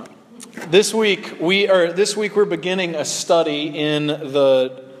This week we're beginning a study in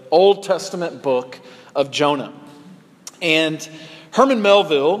the Old Testament book of Jonah. And Herman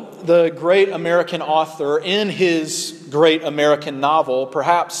Melville, the great American author, in his great American novel,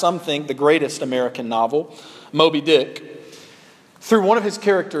 perhaps some think the greatest American novel, Moby Dick, through one of his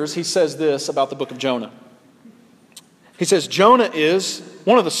characters, he says this about the book of Jonah. He says, Jonah is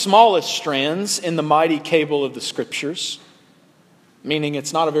one of the smallest strands in the mighty cable of the Scriptures, meaning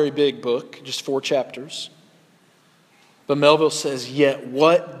it's not a very big book, just 4 chapters. But Melville says, yet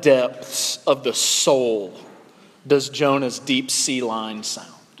what depths of the soul does Jonah's deep sea line sound?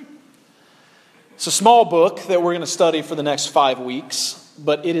 It's a small book that we're going to study for the next 5 weeks,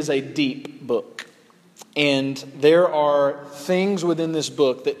 but it is a deep book. And there are things within this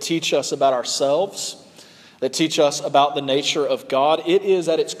book that teach us about ourselves, that teach us about the nature of God. It is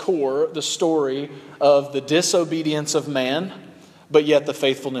at its core the story of the disobedience of man, but yet the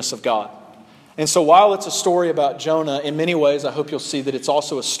faithfulness of God. And so while it's a story about Jonah, in many ways I hope you'll see that it's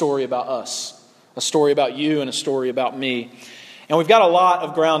also a story about us, a story about you and a story about me. And we've got a lot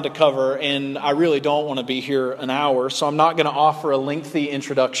of ground to cover, and I really don't want to be here an hour, so I'm not going to offer a lengthy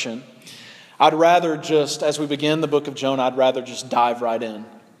introduction. I'd rather just, as we begin the book of Jonah, I'd rather just dive right in.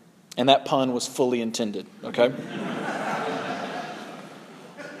 And that pun was fully intended, okay?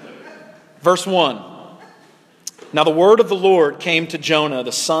 Verse 1. Now the word of the Lord came to Jonah,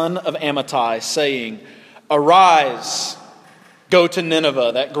 the son of Amittai, saying, Arise, go to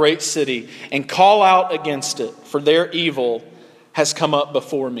Nineveh, that great city, and call out against it, for their evil has come up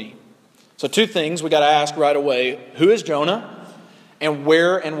before me. So 2 things we got to ask right away. Who is Jonah? And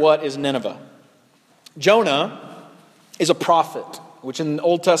where and what is Nineveh? Jonah is a prophet, which in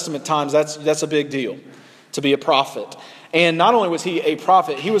Old Testament times, that's a big deal, to be a prophet. And not only was he a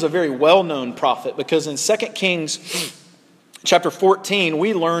prophet, he was a very well-known prophet, because in 2 Kings chapter 14,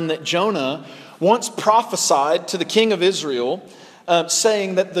 we learn that Jonah once prophesied to the king of Israel,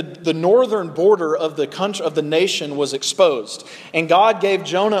 saying that the northern border of the country, of the nation, was exposed. And God gave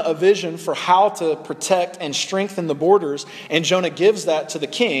Jonah a vision for how to protect and strengthen the borders. And Jonah gives that to the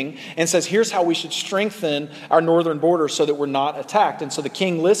king and says, here's how we should strengthen our northern border so that we're not attacked. And so the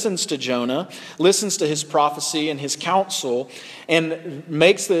king listens to Jonah, listens to his prophecy and his counsel, and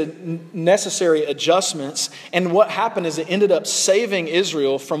makes the necessary adjustments. And what happened is it ended up saving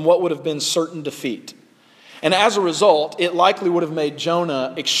Israel from what would have been certain defeat. And as a result, it likely would have made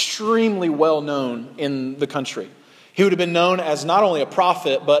Jonah extremely well known in the country. He would have been known as not only a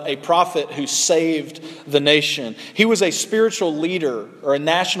prophet, but a prophet who saved the nation. He was a spiritual leader, or a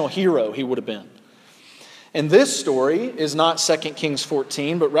national hero, he would have been. And this story is not 2 Kings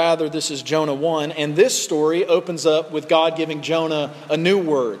 14, but rather this is Jonah 1. And this story opens up with God giving Jonah a new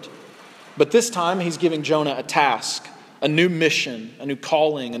word. But this time he's giving Jonah a task, a new mission, a new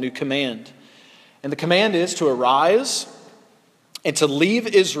calling, a new command. And the command is to arise and to leave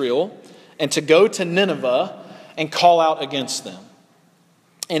Israel and to go to Nineveh and call out against them.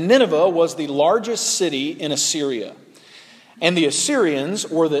 And Nineveh was the largest city in Assyria. And the Assyrians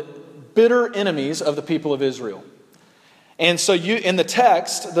were the bitter enemies of the people of Israel. And so in the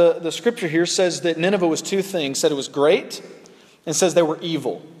text, the scripture here says that Nineveh was 2 things. Said it was great and says they were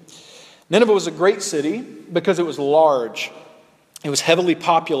evil. Nineveh was a great city because it was large. It was heavily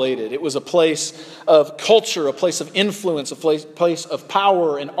populated. It was a place of culture, a place of influence, a place of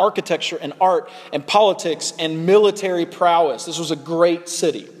power and architecture and art and politics and military prowess. This was a great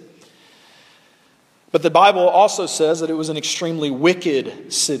city. But the Bible also says that it was an extremely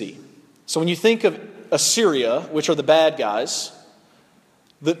wicked city. So when you think of Assyria, which are the bad guys,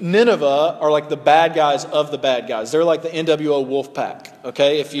 the Nineveh are like the bad guys of the bad guys. They're like the NWO Wolfpack,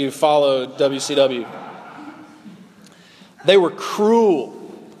 okay, if you follow WCW. They were cruel.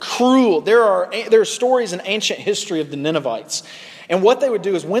 There are stories in ancient history of the Ninevites. And what they would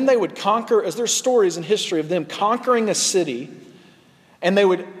do is when they would conquer, as there's stories in history of them conquering a city, and they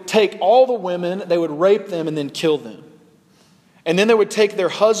would take all the women, they would rape them and then kill them. And then they would take their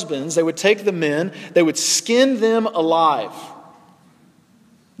husbands, they would take the men, they would skin them alive.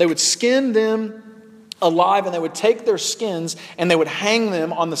 They would skin them alive, and they would take their skins and they would hang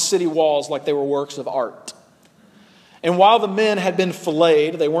them on the city walls like they were works of art. And while the men had been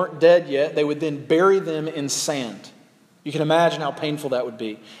filleted, they weren't dead yet, they would then bury them in sand. You can imagine how painful that would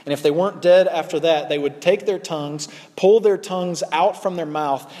be. And if they weren't dead after that, they would take their tongues, pull their tongues out from their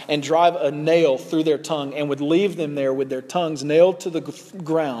mouth, and drive a nail through their tongue, and would leave them there with their tongues nailed to the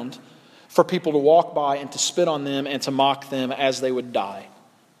ground for people to walk by and to spit on them and to mock them as they would die.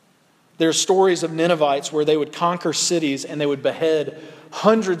 There are stories of Ninevites where they would conquer cities and they would behead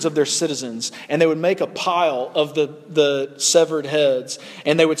hundreds of their citizens, and they would make a pile of the severed heads,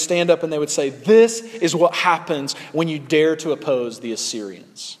 and they would stand up and they would say, "This is what happens when you dare to oppose the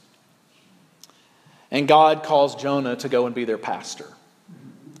Assyrians." And God calls Jonah to go and be their pastor.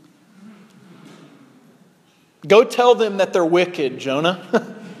 Go tell them that they're wicked,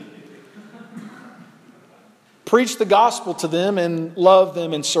 Jonah. Preach the gospel to them and love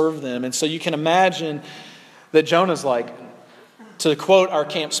them and serve them. And so you can imagine that Jonah's like, to quote our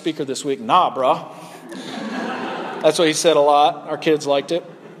camp speaker this week, "Nah, brah." That's what he said a lot. Our kids liked it.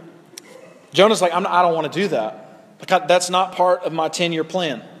 Jonah's like, I don't want to do that. Like, that's not part of my 10-year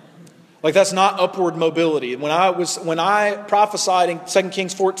plan. Like, that's not upward mobility. When I prophesied in 2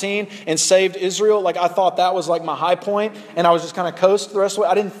 Kings 14 and saved Israel, like, I thought that was like my high point, and I was just kind of coast the rest of the way.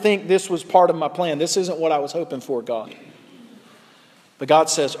 I didn't think this was part of my plan. This isn't what I was hoping for, God. But God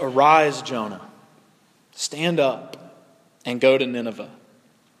says, "Arise, Jonah. Stand up and go to Nineveh."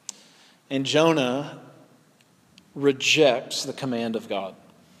 And Jonah rejects the command of God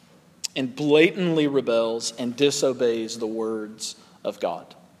and blatantly rebels and disobeys the words of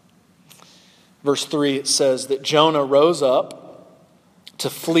God. Verse 3, it says that Jonah rose up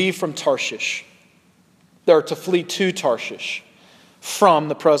to flee from Tarshish, or to flee to Tarshish from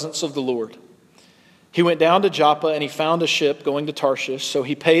the presence of the Lord. He went down to Joppa and he found a ship going to Tarshish, so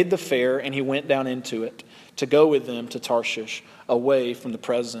he paid the fare and he went down into it to go with them to Tarshish, away from the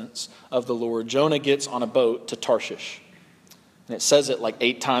presence of the Lord. Jonah gets on a boat to Tarshish. And it says it like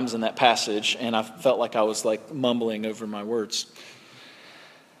 8 times in that passage, and I felt like I was like mumbling over my words.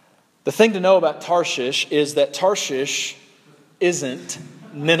 The thing to know about Tarshish is that Tarshish isn't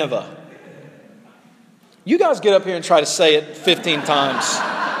Nineveh. You guys get up here and try to say it 15 times.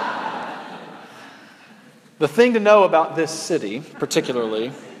 The thing to know about this city,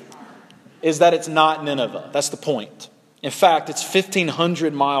 particularly, is that it's not Nineveh. That's the point. In fact, it's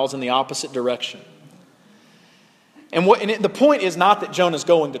 1,500 miles in the opposite direction. And the point is not that Jonah's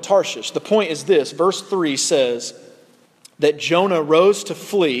going to Tarshish. The point is this. Verse 3 says that Jonah rose to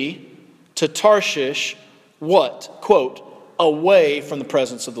flee to Tarshish, what? Quote, away from the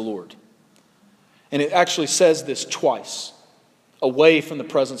presence of the Lord. And it actually says this twice. Away from the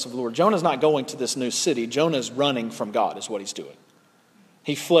presence of the Lord. Jonah's not going to this new city. Jonah's running from God is what he's doing.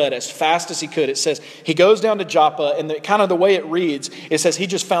 He fled as fast as he could. It says he goes down to Joppa, and kind of the way it reads, it says he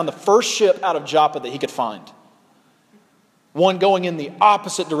just found the first ship out of Joppa that he could find. One going in the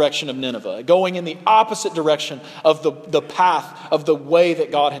opposite direction of Nineveh, going in the opposite direction of the path of the way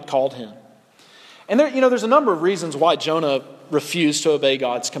that God had called him. And there's a number of reasons why Jonah refused to obey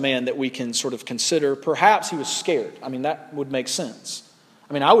God's command that we can sort of consider. Perhaps he was scared. I mean, that would make sense.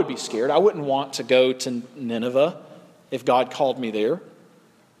 I mean, I would be scared. I wouldn't want to go to Nineveh if God called me there.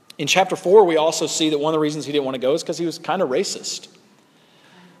 In chapter 4, we also see that one of the reasons he didn't want to go is because he was kind of racist.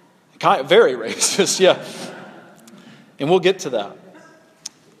 Very racist, yeah. And we'll get to that.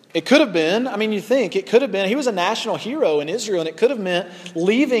 It could have been, it could have been, he was a national hero in Israel, and it could have meant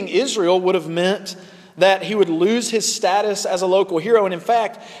leaving Israel would have meant that he would lose his status as a local hero. And in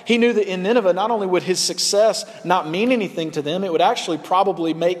fact, he knew that in Nineveh, not only would his success not mean anything to them, it would actually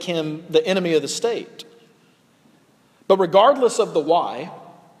probably make him the enemy of the state. But regardless of the why,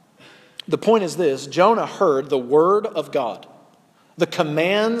 the point is this: Jonah heard the word of God, the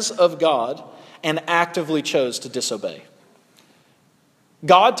commands of God, and actively chose to disobey.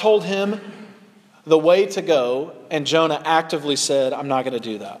 God told him the way to go, and Jonah actively said, "I'm not going to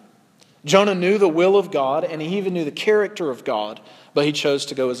do that." Jonah knew the will of God, and he even knew the character of God, but he chose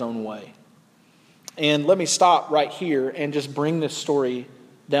to go his own way. And let me stop right here and just bring this story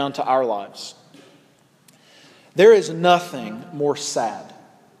down to our lives. There is nothing more sad,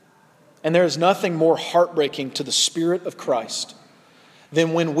 and there is nothing more heartbreaking to the Spirit of Christ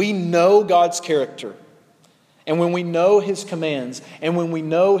than when we know God's character, and when we know His commands, and when we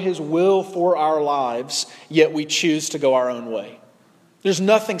know His will for our lives, yet we choose to go our own way. There's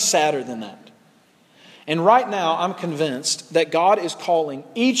nothing sadder than that. And right now, I'm convinced that God is calling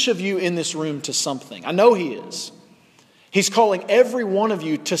each of you in this room to something. I know He is. He's calling every one of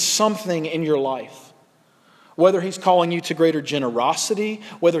you to something in your life. Whether He's calling you to greater generosity,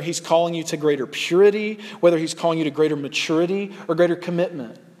 whether He's calling you to greater purity, whether He's calling you to greater maturity or greater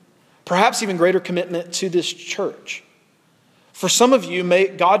commitment. Perhaps even greater commitment to this church. For some of you,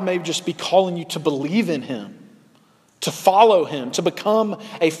 God may just be calling you to believe in Him, to follow Him, to become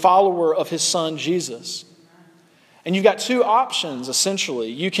a follower of His Son, Jesus. And you've got two options,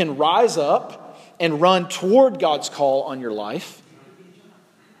 essentially. You can rise up and run toward God's call on your life,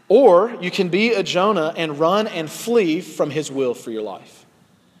 or you can be a Jonah and run and flee from His will for your life.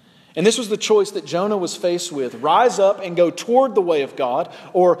 And this was the choice that Jonah was faced with. Rise up and go toward the way of God,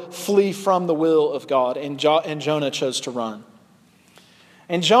 or flee from the will of God. And Jonah chose to run.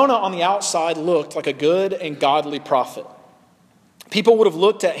 And Jonah on the outside looked like a good and godly prophet. People would have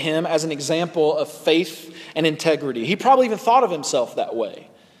looked at him as an example of faith and integrity. He probably even thought of himself that way.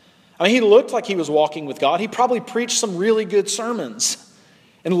 I mean, he looked like he was walking with God. He probably preached some really good sermons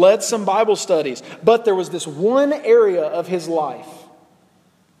and led some Bible studies. But there was this one area of his life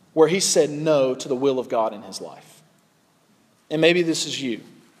where he said no to the will of God in his life. And maybe this is you.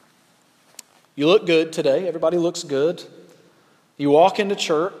 You look good today. Everybody looks good. You walk into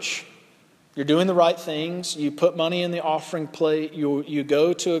church. You're doing the right things. You put money in the offering plate. You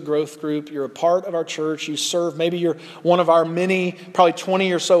go to a growth group. You're a part of our church. You serve. Maybe you're one of our many, probably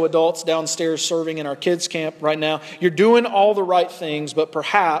 20 or so adults downstairs serving in our kids' camp right now. You're doing all the right things, but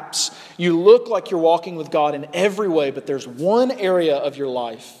perhaps you look like you're walking with God in every way, but there's one area of your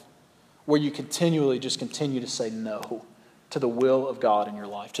life where you continue to say no to the will of God in your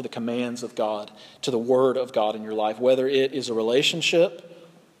life, to the commands of God, to the word of God in your life, whether it is a relationship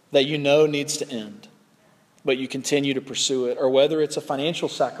that you know needs to end, but you continue to pursue it, or whether it's a financial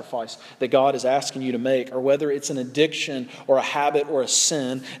sacrifice that God is asking you to make, or whether it's an addiction or a habit or a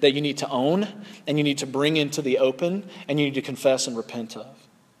sin that you need to own and you need to bring into the open and you need to confess and repent of.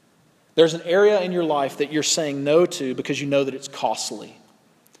 There's an area in your life that you're saying no to because you know that it's costly.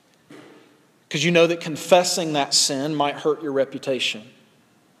 Because you know that confessing that sin might hurt your reputation.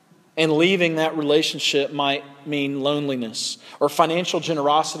 And leaving that relationship might mean loneliness. Or financial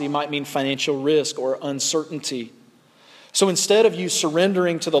generosity might mean financial risk or uncertainty. So instead of you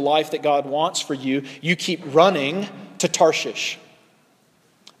surrendering to the life that God wants for you, you keep running to Tarshish.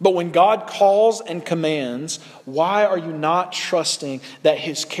 But when God calls and commands, why are you not trusting that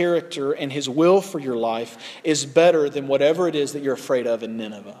His character and His will for your life is better than whatever it is that you're afraid of in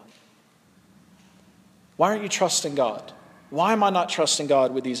Nineveh? Why aren't you trusting God? Why am I not trusting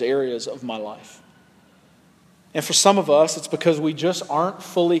God with these areas of my life? And for some of us, it's because we just aren't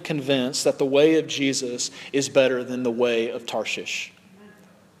fully convinced that the way of Jesus is better than the way of Tarshish.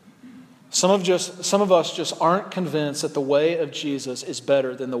 Some of us just aren't convinced that the way of Jesus is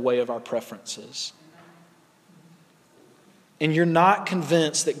better than the way of our preferences. And you're not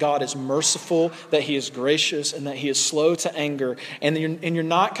convinced that God is merciful, that He is gracious, and that He is slow to anger. And you're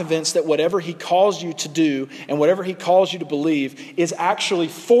not convinced that whatever He calls you to do and whatever He calls you to believe is actually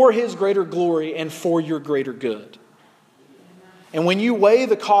for His greater glory and for your greater good. And when you weigh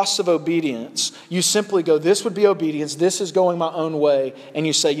the costs of obedience, you simply go, this would be obedience, this is going my own way. And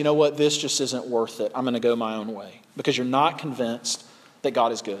you say, you know what, this just isn't worth it. I'm going to go my own way. Because you're not convinced that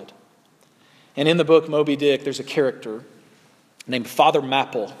God is good. And in the book Moby Dick, there's a character named Father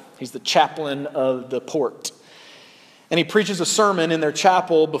Mapple. He's the chaplain of the port. And he preaches a sermon in their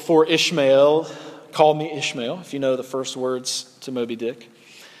chapel before Ishmael, called me Ishmael, if you know the first words to Moby Dick.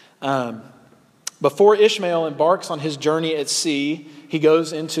 Before Ishmael embarks on his journey at sea, he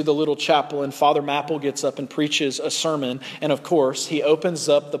goes into the little chapel and Father Mapple gets up and preaches a sermon. And of course, he opens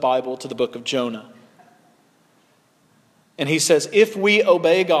up the Bible to the book of Jonah. And he says, if we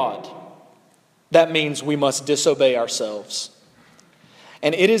obey God, that means we must disobey ourselves.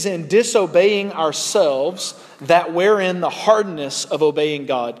 And it is in disobeying ourselves that wherein the hardness of obeying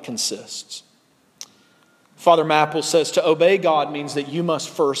God consists. Father Mapple says to obey God means that you must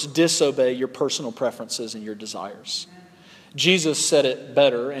first disobey your personal preferences and your desires. Jesus said it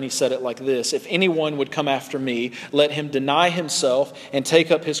better, and He said it like this: if anyone would come after me, let him deny himself and take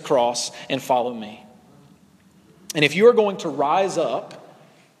up his cross and follow me. And if you are going to rise up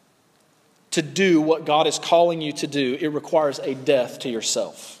to do what God is calling you to do, it requires a death to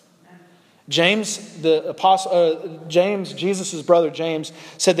yourself. James, Jesus' brother James,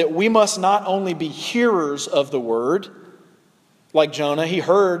 said that we must not only be hearers of the word, like Jonah, he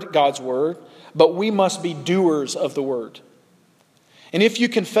heard God's word, but we must be doers of the word. And if you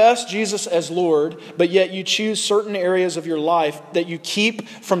confess Jesus as Lord, but yet you choose certain areas of your life that you keep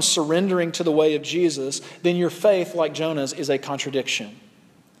from surrendering to the way of Jesus, then your faith, like Jonah's, is a contradiction.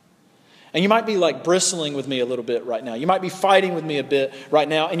 And you might be like bristling with me a little bit right now. You might be fighting with me a bit right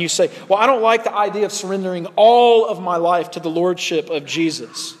now. And you say, well, I don't like the idea of surrendering all of my life to the lordship of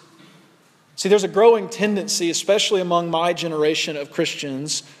Jesus. See, there's a growing tendency, especially among my generation of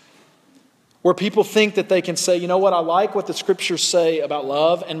Christians, where people think that they can say, you know what, I like what the scriptures say about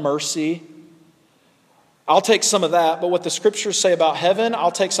love and mercy. I'll take some of that. But what the scriptures say about heaven,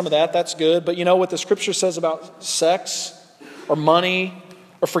 I'll take some of that. That's good. But you know what the scripture says about sex or money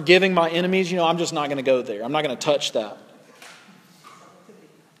or forgiving my enemies, I'm just not going to go there. I'm not going to touch that.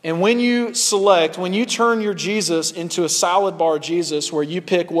 And when you turn your Jesus into a salad bar Jesus where you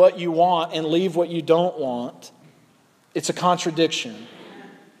pick what you want and leave what you don't want, it's a contradiction.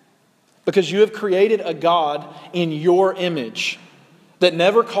 Because you have created a God in your image that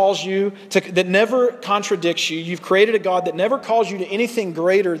never that never contradicts you. You've created a God that never calls you to anything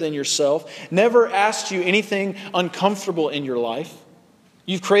greater than yourself, never asks you anything uncomfortable in your life.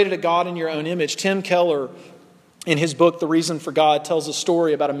 You've created a God in your own image. Tim Keller, in his book, The Reason for God, tells a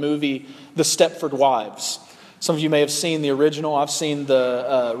story about a movie, The Stepford Wives. Some of you may have seen the original. I've seen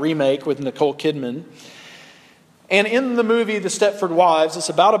the remake with Nicole Kidman. And in the movie, The Stepford Wives, it's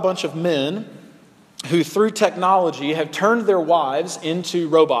about a bunch of men who, through technology, have turned their wives into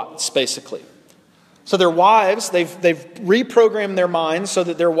robots, basically. So their wives, they've reprogrammed their minds so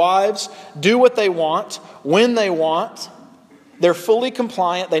that their wives do what they want, when they want. They're fully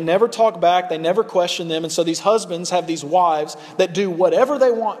compliant. They never talk back. They never question them. And so these husbands have these wives that do whatever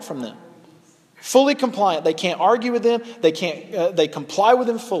they want from them. Fully compliant. They can't argue with them. They comply with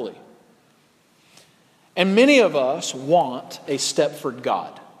them fully. And many of us want a Stepford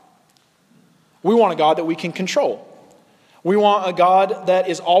God. We want a God that we can control. We want a God that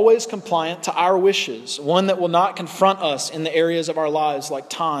is always compliant to our wishes, one that will not confront us in the areas of our lives like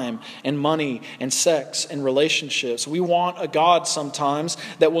time and money and sex and relationships. We want a God sometimes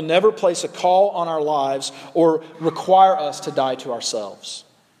that will never place a call on our lives or require us to die to ourselves.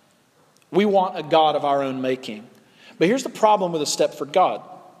 We want a God of our own making. But here's the problem with a Stepford God.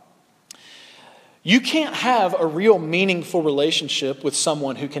 You can't have a real meaningful relationship with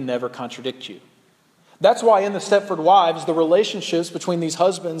someone who can never contradict you. That's why in the Stepford Wives, the relationships between these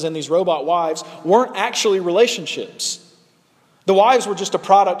husbands and these robot wives weren't actually relationships. The wives were just a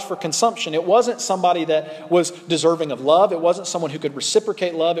product for consumption. It wasn't somebody that was deserving of love. It wasn't someone who could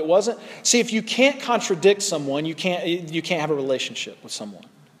reciprocate love. It wasn't. See, if you can't contradict someone, you can't have a relationship with someone.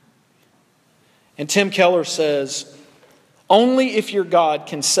 And Tim Keller says, only if your God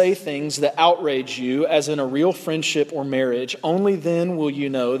can say things that outrage you, as in a real friendship or marriage, only then will you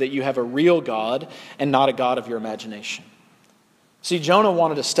know that you have a real God and not a God of your imagination. See, Jonah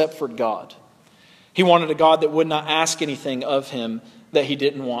wanted a Stepford God. He wanted a God that would not ask anything of him that he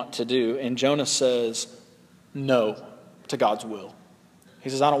didn't want to do. And Jonah says no to God's will. He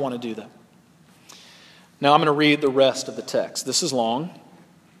says, I don't want to do that. Now I'm going to read the rest of the text. This is long.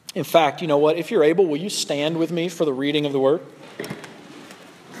 In fact, you know what? If you're able, will you stand with me for the reading of the word? It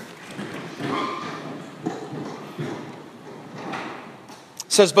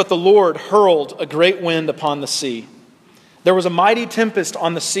says, but the Lord hurled a great wind upon the sea. There was a mighty tempest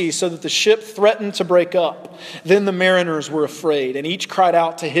on the sea, so that the ship threatened to break up. Then the mariners were afraid, and each cried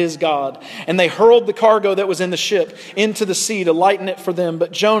out to his God. And they hurled the cargo that was in the ship into the sea to lighten it for them.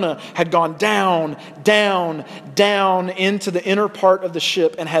 But Jonah had gone down, down, down into the inner part of the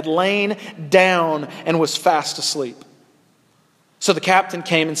ship, and had lain down and was fast asleep. So the captain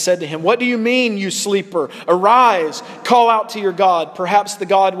came and said to him, what do you mean, you sleeper? Arise, call out to your God. Perhaps the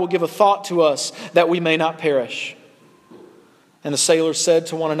God will give a thought to us that we may not perish. And the sailors said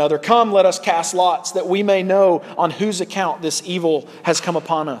to one another, come, let us cast lots, that we may know on whose account this evil has come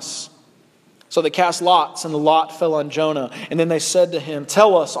upon us. So they cast lots, and the lot fell on Jonah. And then they said to him,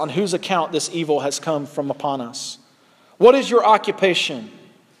 tell us on whose account this evil has come from upon us. What is your occupation?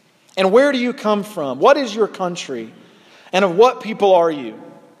 And where do you come from? What is your country? And of what people are you?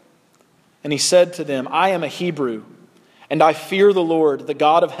 And he said to them, I am a Hebrew, and I fear the Lord, the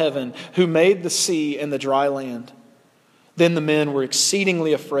God of heaven, who made the sea and the dry land. Then the men were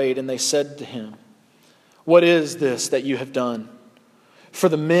exceedingly afraid, and they said to him, what is this that you have done? For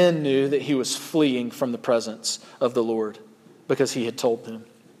the men knew that he was fleeing from the presence of the Lord, because he had told them.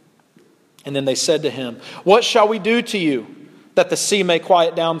 And then they said to him, what shall we do to you, that the sea may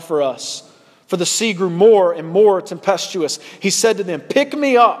quiet down for us? For the sea grew more and more tempestuous. He said to them, pick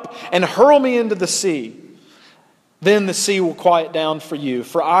me up and hurl me into the sea. Then the sea will quiet down for you,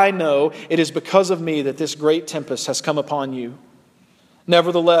 for I know it is because of me that this great tempest has come upon you.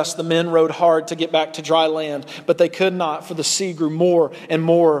 Nevertheless, the men rowed hard to get back to dry land, but they could not, for the sea grew more and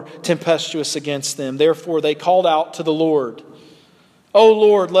more tempestuous against them. Therefore they called out to the Lord, O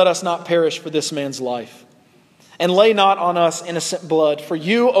Lord, let us not perish for this man's life. And lay not on us innocent blood, for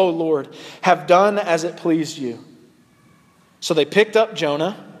you, O Lord, have done as it pleased you. So they picked up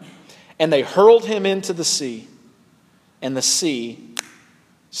Jonah, and they hurled him into the sea. And the sea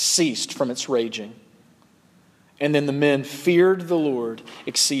ceased from its raging. And then the men feared the Lord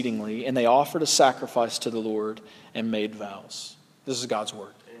exceedingly, and they offered a sacrifice to the Lord and made vows. This is God's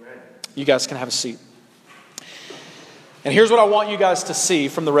word. Amen. You guys can have a seat. And here's what I want you guys to see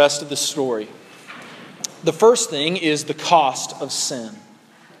from the rest of this story. The first thing is the cost of sin.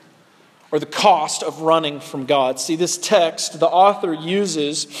 or the cost of running from God. See, this text, the author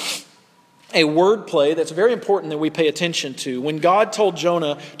uses a wordplay that's very important that we pay attention to. When God told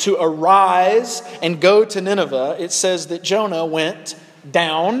Jonah to arise and go to Nineveh, it says that Jonah went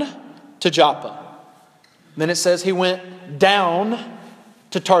down to Joppa. Then it says he went down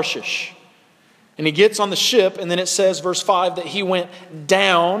to Tarshish. And he gets on the ship, and then it says, verse 5, that he went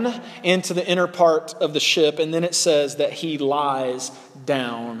down into the inner part of the ship, and then it says that he lies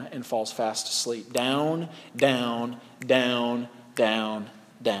down and falls fast asleep. Down, down, down, down,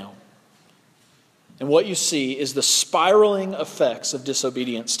 down. And what you see is the spiraling effects of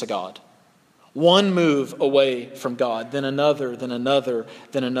disobedience to God. One move away from God, then another, then another,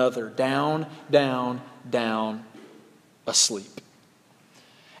 then another. Down, down, down, asleep.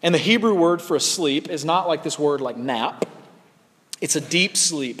 And the Hebrew word for asleep is not like this word like nap. It's a deep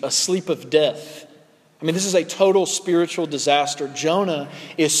sleep, a sleep of death. I mean, this is a total spiritual disaster. Jonah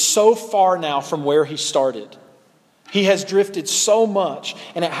is so far now from where he started. He has drifted so much,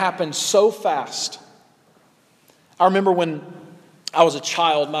 and it happened so fast. I remember when I was a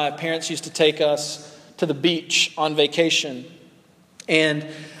child, my parents used to take us to the beach on vacation. And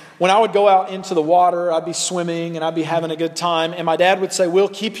when I would go out into the water, I'd be swimming and I'd be having a good time. And my dad would say, "Will,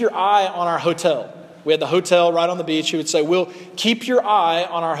 keep your eye on our hotel." We had the hotel right on the beach. He would say, "Will, keep your eye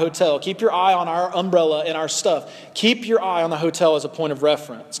on our hotel. Keep your eye on our umbrella and our stuff. Keep your eye on the hotel as a point of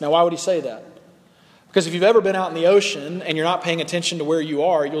reference." Now, why would he say that? Because if you've ever been out in the ocean and you're not paying attention to where you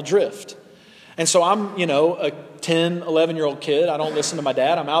are, you'll drift. And so I'm, a 10, 11-year-old kid. I don't listen to my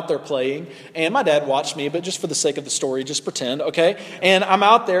dad. I'm out there playing. And my dad watched me, but just for the sake of the story, just pretend, okay? And I'm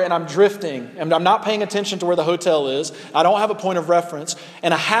out there and I'm drifting. And I'm not paying attention to where the hotel is. I don't have a point of reference.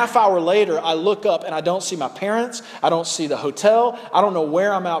 And a half hour later, I look up and I don't see my parents. I don't see the hotel. I don't know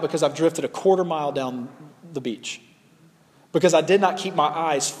where I'm at because I've drifted a quarter mile down the beach. Because I did not keep my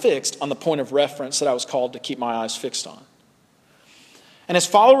eyes fixed on the point of reference that I was called to keep my eyes fixed on. And as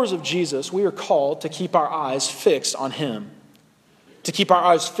followers of Jesus, we are called to keep our eyes fixed on Him. To keep our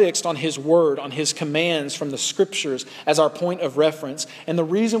eyes fixed on His Word, on His commands from the Scriptures as our point of reference. And the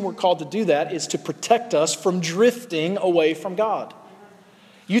reason we're called to do that is to protect us from drifting away from God.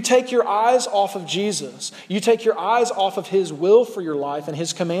 You take your eyes off of Jesus. You take your eyes off of His will for your life and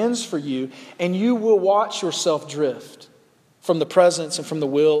His commands for you, and you will watch yourself drift from the presence and from the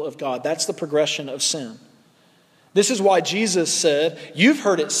will of God. That's the progression of sin. This is why Jesus said, you've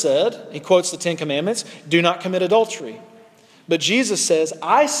heard it said, he quotes the Ten Commandments, do not commit adultery. But Jesus says,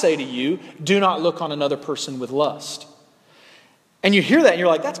 I say to you, do not look on another person with lust. And you hear that and you're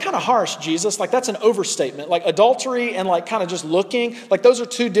like, that's kind of harsh, Jesus. Like that's an overstatement. Like adultery and like kind of just looking, like those are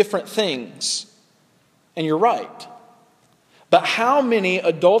two different things. And you're right. But how many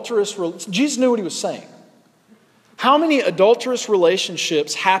adulterous, Jesus knew what he was saying. How many adulterous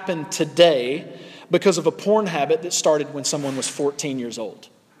relationships happen today because of a porn habit that started when someone was 14 years old?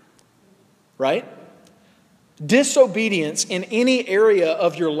 Right? Disobedience in any area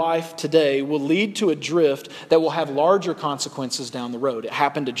of your life today will lead to a drift that will have larger consequences down the road. It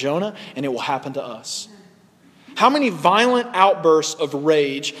happened to Jonah, and it will happen to us. How many violent outbursts of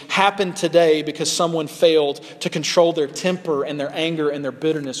rage happen today because someone failed to control their temper and their anger and their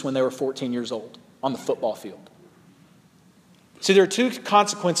bitterness when they were 14 years old on the football field? See, there are two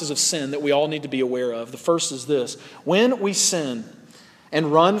consequences of sin that we all need to be aware of. The first is this. When we sin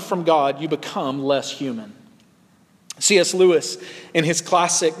and run from God, you become less human. C.S. Lewis, in his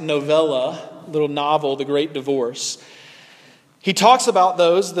classic novella, little novel, The Great Divorce, he talks about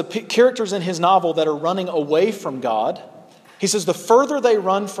the characters in his novel that are running away from God. He says the further they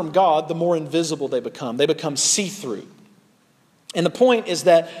run from God, the more invisible they become. They become see-through. And the point is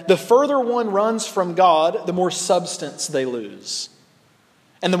that the further one runs from God, the more substance they lose.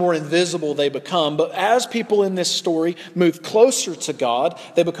 And the more invisible they become. But as people in this story move closer to God,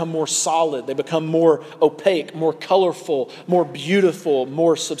 they become more solid. They become more opaque, more colorful, more beautiful,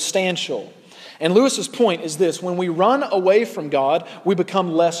 more substantial. And Lewis's point is this. When we run away from God, we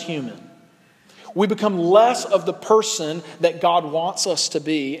become less human. We become less of the person that God wants us to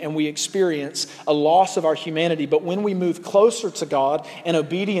be, and we experience a loss of our humanity. But when we move closer to God in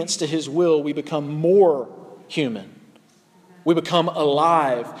obedience to His will, we become more human. We become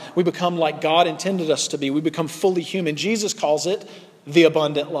alive. We become like God intended us to be. We become fully human. Jesus calls it the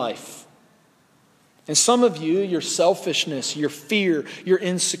abundant life. And some of you, your selfishness, your fear, your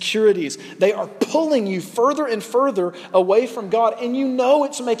insecurities, they are pulling you further and further away from God, and you know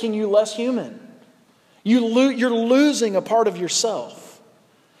it's making you less human. You're losing a part of yourself.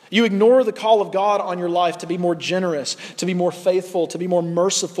 You ignore the call of God on your life to be more generous, to be more faithful, to be more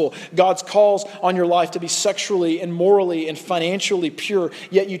merciful. God's calls on your life to be sexually and morally and financially pure.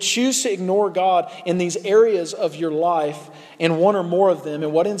 Yet you choose to ignore God in these areas of your life, in one or more of them.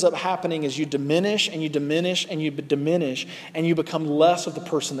 And what ends up happening is you diminish and you diminish and you diminish, and you become less of the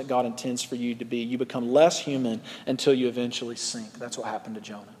person that God intends for you to be. You become less human until you eventually sink. That's what happened to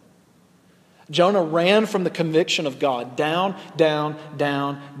Jonah. Jonah ran from the conviction of God down, down,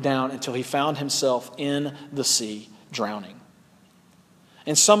 down, down until he found himself in the sea drowning.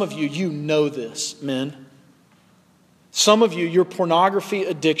 And some of you, you know this, men. Some of you, your pornography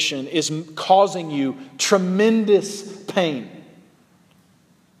addiction is causing you tremendous pain.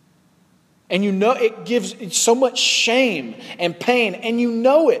 And you know it gives so much shame and pain, and you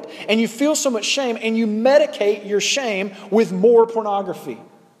know it. And you feel so much shame, and you medicate your shame with more pornography.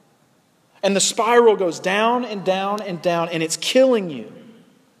 And the spiral goes down and down and down, and it's killing you.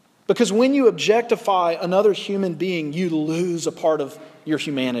 Because when you objectify another human being, you lose a part of your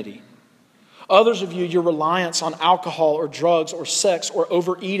humanity. Others of you, your reliance on alcohol or drugs or sex or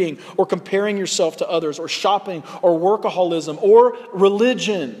overeating or comparing yourself to others or shopping or workaholism or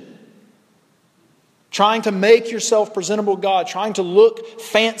religion. Trying to make yourself presentable to God, trying to look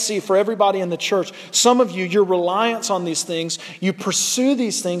fancy for everybody in the church. Some of you, your reliance on these things, you pursue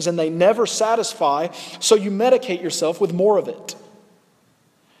these things and they never satisfy, so you medicate yourself with more of it.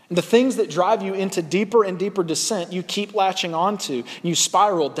 And the things that drive you into deeper and deeper descent, you keep latching onto. You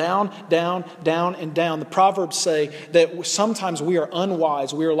spiral down, down, down, and down. The Proverbs say that sometimes we are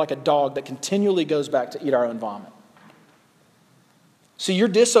unwise. We are like a dog that continually goes back to eat our own vomit. So your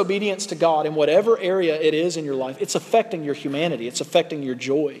disobedience to God in whatever area it is in your life, it's affecting your humanity. It's affecting your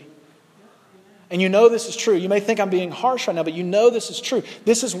joy. And you know this is true. You may think I'm being harsh right now, but you know this is true.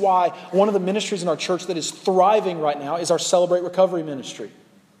 This is why one of the ministries in our church that is thriving right now is our Celebrate Recovery ministry.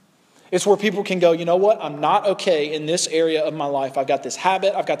 It's where people can go, you know what? I'm not okay in this area of my life. I've got this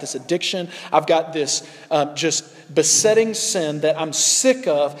habit. I've got this addiction. I've got this just besetting sin that I'm sick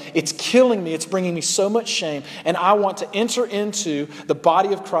of. It's killing me. It's bringing me so much shame. And I want to enter into the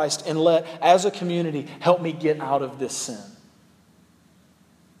body of Christ and let, as a community, help me get out of this sin.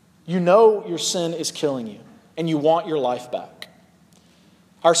 You know your sin is killing you, and you want your life back.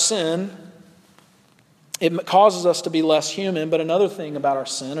 Our sin, it causes us to be less human, but another thing about our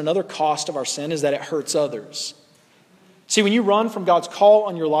sin, another cost of our sin, is that it hurts others. See, when you run from God's call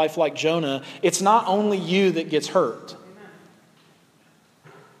on your life like Jonah, it's not only you that gets hurt.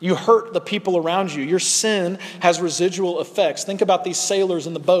 You hurt the people around you. Your sin has residual effects. Think about these sailors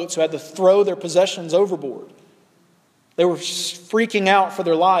in the boats who had to throw their possessions overboard. They were freaking out for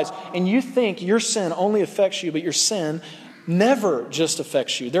their lives. And you think your sin only affects you, but your sin never just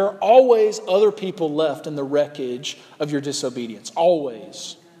affects you. There are always other people left in the wreckage of your disobedience.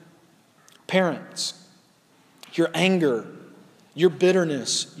 Always. Parents, your anger, your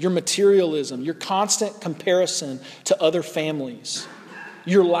bitterness, your materialism, your constant comparison to other families,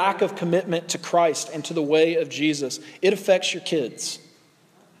 your lack of commitment to Christ and to the way of Jesus, it affects your kids.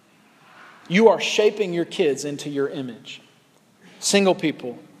 You are shaping your kids into your image. Single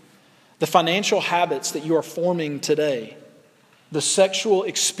people, the financial habits that you are forming today, the sexual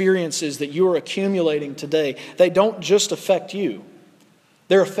experiences that you are accumulating today, they don't just affect you.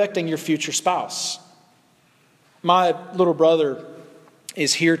 They're affecting your future spouse. My little brother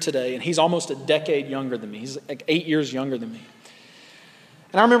is here today, and he's almost a decade younger than me. He's like 8 years younger than me.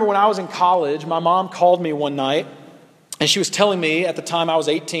 And I remember when I was in college, my mom called me one night, and she was telling me, at the time I was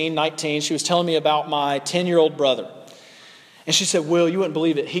 18, 19, she was telling me about my 10-year-old brother. And she said, Will, you wouldn't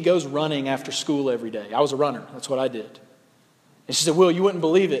believe it. He goes running after school every day. I was a runner. That's what I did. And she said, Will, you wouldn't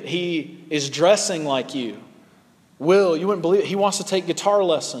believe it. He is dressing like you. Will, you wouldn't believe it. He wants to take guitar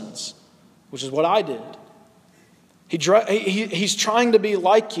lessons, which is what I did. He's trying to be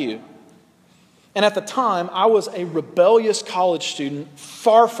like you. And at the time, I was a rebellious college student,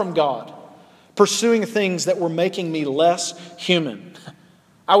 far from God, pursuing things that were making me less human.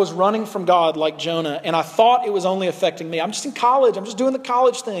 I was running from God like Jonah, and I thought it was only affecting me. I'm just in college. I'm just doing the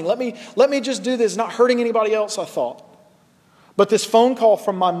college thing. Let me just do this. Not hurting anybody else, I thought. But this phone call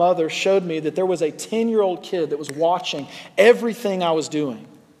from my mother showed me that there was a 10-year-old kid that was watching everything I was doing.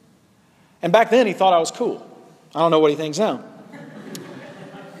 And back then, he thought I was cool. I don't know what he thinks now.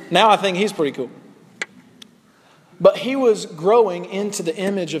 Now I think he's pretty cool. But he was growing into the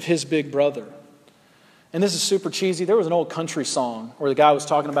image of his big brother. And this is super cheesy. There was an old country song where the guy was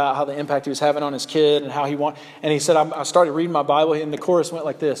talking about how the impact he was having on his kid and how and he said, I started reading my Bible and the chorus went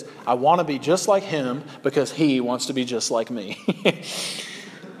like this: I want to be just like him because he wants to be just like me.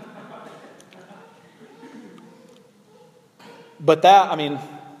 But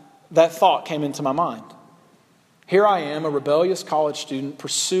that thought came into my mind. Here I am, a rebellious college student,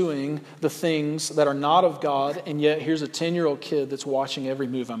 pursuing the things that are not of God, and yet here's a 10-year-old kid that's watching every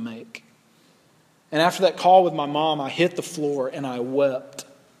move I make. And after that call with my mom, I hit the floor and I wept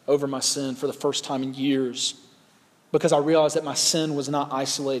over my sin for the first time in years, because I realized that my sin was not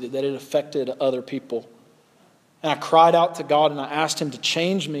isolated, that it affected other people. And I cried out to God and I asked Him to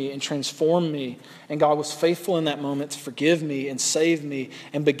change me and transform me. And God was faithful in that moment to forgive me and save me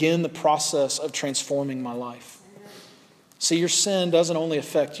and begin the process of transforming my life. See, your sin doesn't only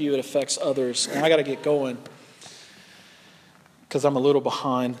affect you, it affects others. And I got to get going because I'm a little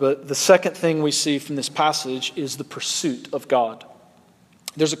behind. But the second thing we see from this passage is the pursuit of God.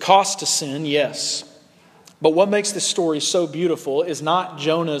 There's a cost to sin, yes. But what makes this story so beautiful is not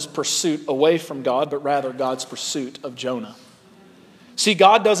Jonah's pursuit away from God, but rather God's pursuit of Jonah. See,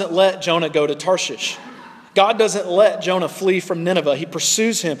 God doesn't let Jonah go to Tarshish. God doesn't let Jonah flee from Nineveh. He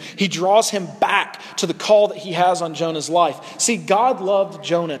pursues him. He draws him back to the call that he has on Jonah's life. See, God loved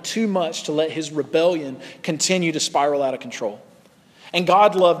Jonah too much to let his rebellion continue to spiral out of control. And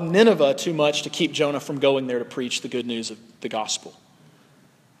God loved Nineveh too much to keep Jonah from going there to preach the good news of the gospel.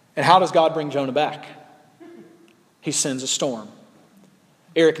 And how does God bring Jonah back? He sends a storm.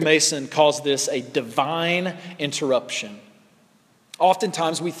 Eric Mason calls this a divine interruption.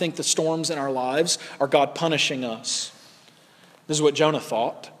 Oftentimes we think the storms in our lives are God punishing us. This is what Jonah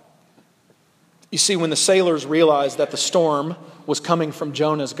thought. You see, when the sailors realized that the storm was coming from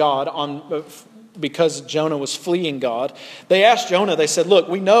Jonah's God, because Jonah was fleeing God, they asked Jonah, they said, look,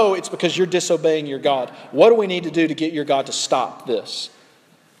 we know it's because you're disobeying your God. What do we need to do to get your God to stop this?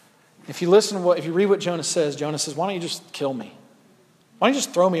 If you read what Jonah says, why don't you just kill me? Why don't you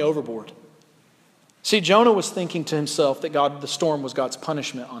just throw me overboard? See, Jonah was thinking to himself that the storm was God's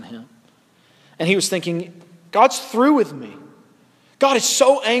punishment on him. And he was thinking, God's through with me. God is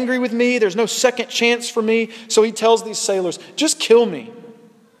so angry with me. There's no second chance for me. So he tells these sailors, just kill me.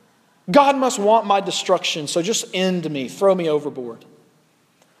 God must want my destruction. So just end me. Throw me overboard.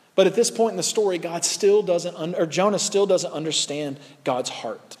 But at this point in the story, Jonah still doesn't understand God's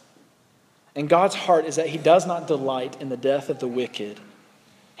heart. And God's heart is that He does not delight in the death of the wicked.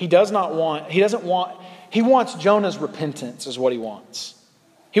 He wants Jonah's repentance is what He wants.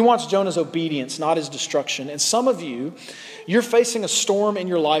 He wants Jonah's obedience, not his destruction. And some of you, you're facing a storm in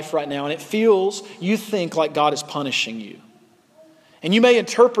your life right now, and you think like God is punishing you. And you may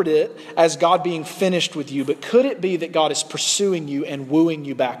interpret it as God being finished with you, but could it be that God is pursuing you and wooing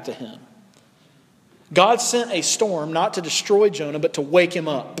you back to Him? God sent a storm not to destroy Jonah, but to wake him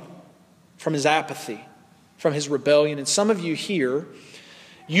up from his apathy, from his rebellion. And some of you here,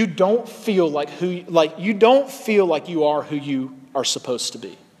 you don't feel like you are who you are supposed to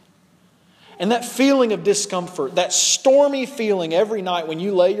be. And that feeling of discomfort, that stormy feeling every night when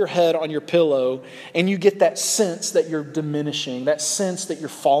you lay your head on your pillow and you get that sense that you're diminishing, that sense that you're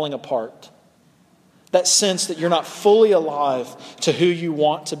falling apart, that sense that you're not fully alive to who you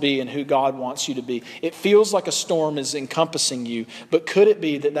want to be and who God wants you to be. It feels like a storm is encompassing you, but could it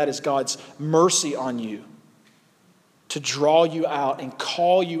be that is God's mercy on you to draw you out and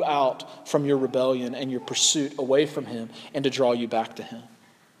call you out from your rebellion and your pursuit away from Him and to draw you back to Him?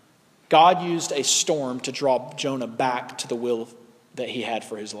 God used a storm to draw Jonah back to the will that He had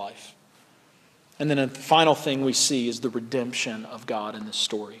for his life. And then the final thing we see is the redemption of God in this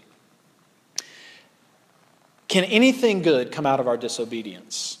story. Can anything good come out of our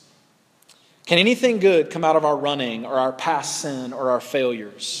disobedience? Can anything good come out of our running or our past sin or our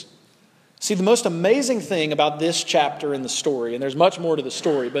failures? See, the most amazing thing about this chapter in the story, and there's much more to the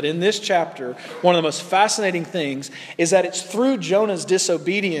story, but in this chapter, one of the most fascinating things is that it's through Jonah's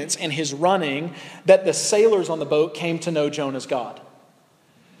disobedience and his running that the sailors on the boat came to know Jonah's God.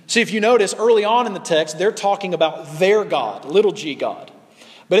 See, if you notice, early on in the text, they're talking about their God, little g God.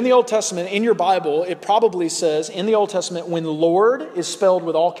 But in the Old Testament, in your Bible, it probably says in the Old Testament, when Lord is spelled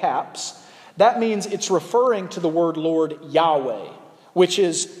with all caps, that means it's referring to the word Lord Yahweh, which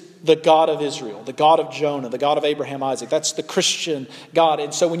is the God of Israel, the God of Jonah, the God of Abraham, Isaac. That's the Christian God.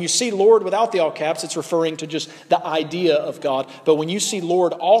 And so when you see Lord without the all caps, it's referring to just the idea of God. But when you see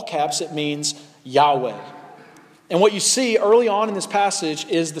Lord all caps, it means Yahweh. And what you see early on in this passage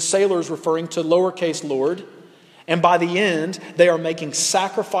is the sailors referring to lowercase Lord. And by the end, they are making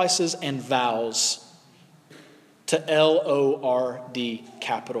sacrifices and vows to Lord,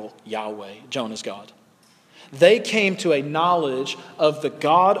 capital Yahweh, Jonah's God. They came to a knowledge of the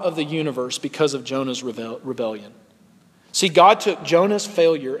God of the universe because of Jonah's rebellion. See, God took Jonah's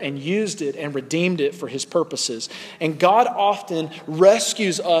failure and used it and redeemed it for His purposes. And God often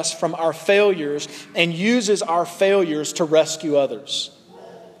rescues us from our failures and uses our failures to rescue others.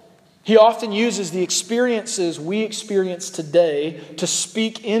 He often uses the experiences we experience today to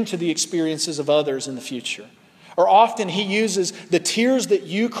speak into the experiences of others in the future. Or often he uses the tears that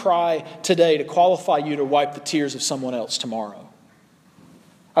you cry today to qualify you to wipe the tears of someone else tomorrow.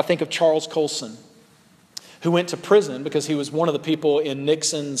 I think of Charles Colson, who went to prison because he was one of the people in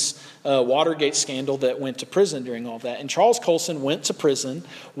Nixon's Watergate scandal that went to prison during all that. And Charles Colson went to prison.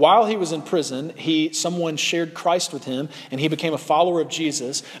 While he was in prison, someone shared Christ with him, and he became a follower of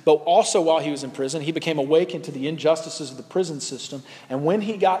Jesus. But also while he was in prison, he became awakened to the injustices of the prison system. And when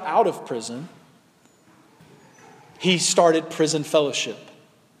he got out of prison, he started prison fellowship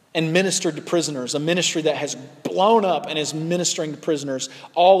and ministered to prisoners, a ministry that has blown up and is ministering to prisoners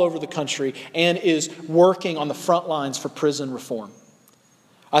all over the country and is working on the front lines for prison reform.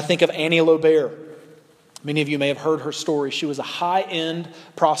 I think of Annie Lobert. Many of you may have heard her story. She was a high-end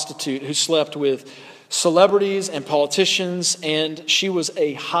prostitute who slept with celebrities and politicians, and she was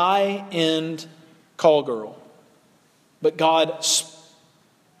a high-end call girl. But God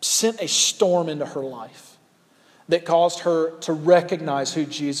sent a storm into her life that caused her to recognize who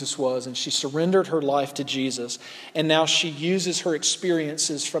Jesus was, and she surrendered her life to Jesus. And now she uses her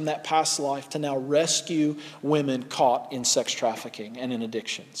experiences from that past life to now rescue women caught in sex trafficking and in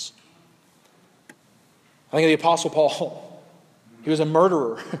addictions. I think of the Apostle Paul. He was a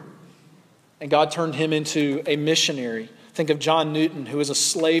murderer, and God turned him into a missionary. Think of John Newton, who was a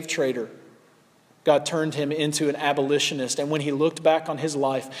slave trader. God turned him into an abolitionist. And when he looked back on his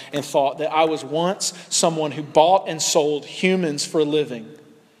life and thought that I was once someone who bought and sold humans for a living,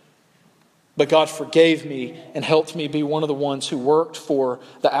 but God forgave me and helped me be one of the ones who worked for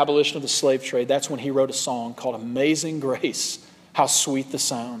the abolition of the slave trade, that's when he wrote a song called Amazing Grace, How Sweet the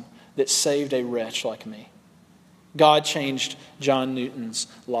Sound That Saved a Wretch Like Me. God changed John Newton's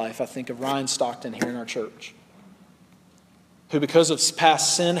life. I think of Ryan Stockton here in our church, who because of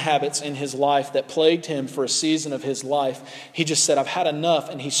past sin habits in his life that plagued him for a season of his life, he just said, I've had enough.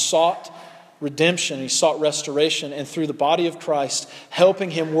 And he sought redemption, he sought restoration. And through the body of Christ,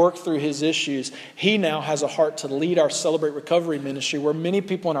 helping him work through his issues, he now has a heart to lead our Celebrate Recovery ministry, where many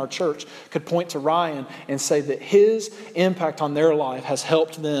people in our church could point to Ryan and say that his impact on their life has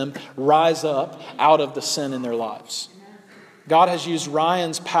helped them rise up out of the sin in their lives. God has used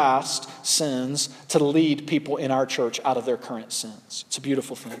Ryan's past sins to lead people in our church out of their current sins. It's a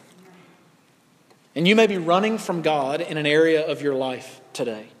beautiful thing. And you may be running from God in an area of your life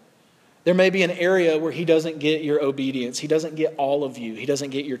today. There may be an area where He doesn't get your obedience. He doesn't get all of you. He doesn't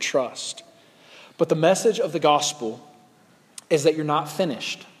get your trust. But the message of the gospel is that you're not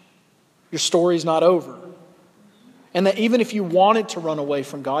finished. Your story's not over. And that even if you wanted to run away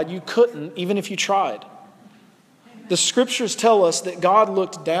from God, you couldn't, even if you tried. The scriptures tell us that God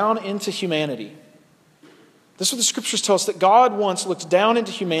looked down into humanity. This is what the scriptures tell us, that God once looked down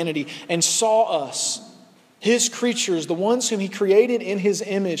into humanity and saw us, His creatures, the ones whom He created in His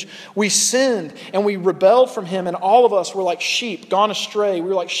image. We sinned and we rebelled from Him, and all of us were like sheep gone astray. We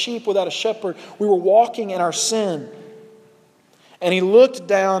were like sheep without a shepherd. We were walking in our sin. And He looked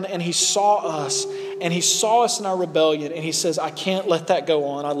down and He saw us, and He saw us in our rebellion, and He says, I can't let that go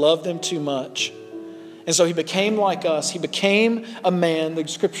on. I love them too much. And so He became like us. He became a man. The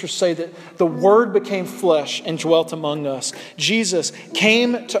scriptures say that the Word became flesh and dwelt among us. Jesus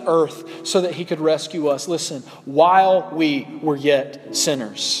came to earth so that He could rescue us. Listen, while we were yet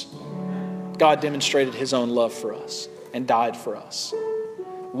sinners, God demonstrated His own love for us and died for us.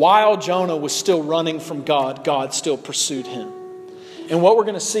 While Jonah was still running from God, God still pursued him. And what we're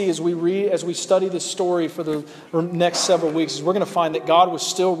going to see as we study this story for the next several weeks is we're going to find that God was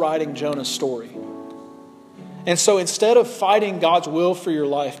still writing Jonah's story. And so instead of fighting God's will for your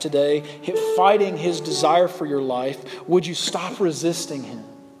life today, fighting His desire for your life, would you stop resisting Him?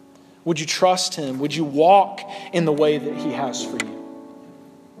 Would you trust Him? Would you walk in the way that He has for you?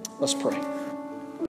 Let's pray.